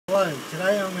Hello,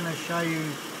 today I'm going to show you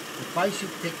the basic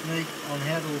technique on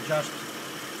how to adjust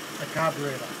a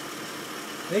carburetor.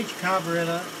 Every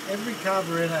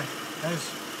carburetor has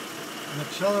an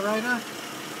accelerator,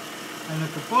 and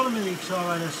at the bottom of the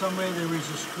accelerator somewhere there is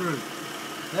a screw.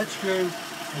 That screw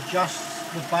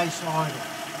adjusts the base idle.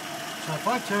 So if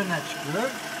I turn that screw,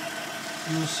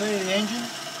 you will see the engine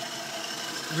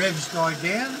revs die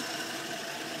down,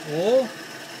 or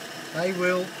they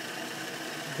will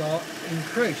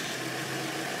increase.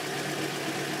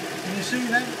 Can you see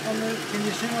that? Can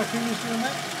you see my fingers doing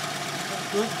that? That's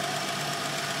good.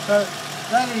 So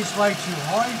that is way too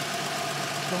high.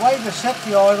 The way to set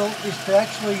the idle is to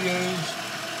actually use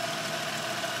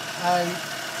a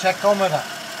tachometer.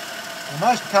 Now,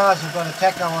 most cars have got a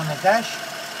tacho on the dash,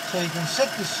 so you can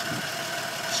set this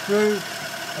screw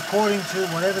according to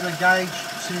whatever the gauge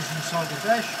says inside the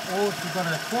dash, or if you've got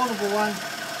a portable one,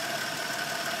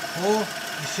 or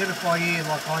you set it by ear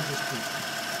like I just did.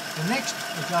 The next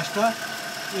adjuster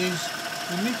is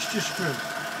the mixture screw.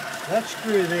 That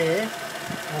screw there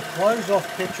will close off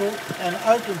petrol and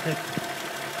open petrol.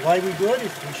 The way we do it,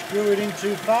 if we screw it in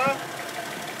too far,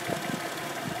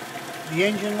 the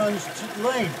engine runs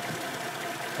lean.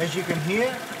 As you can hear,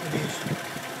 it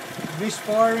is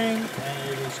misfiring and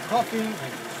it is coughing and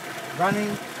it is running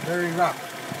very rough.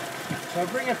 So I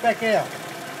bring it back out.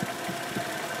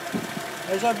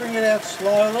 As I bring it out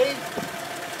slowly,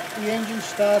 the engine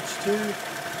starts to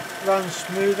run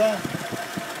smoother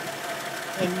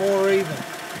and more even.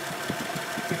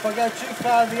 If I go too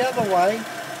far the other way,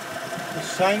 the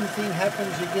same thing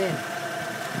happens again.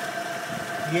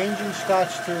 The engine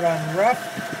starts to run rough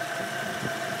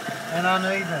and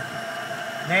uneven.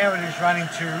 Now it is running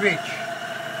too rich.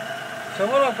 So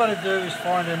what I've got to do is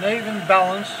find an even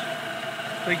balance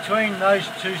between those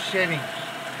two settings.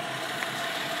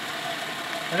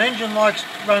 An engine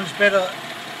runs better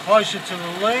closer to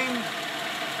the lean,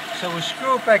 so we'll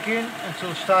screw it back in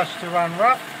until it starts to run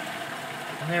rough,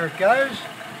 and there it goes,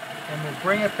 and we'll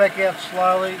bring it back out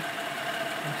slowly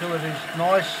until it is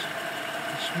nice,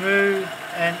 smooth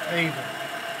and even.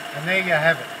 And there you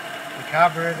have it, the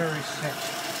carburetor is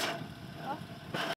set.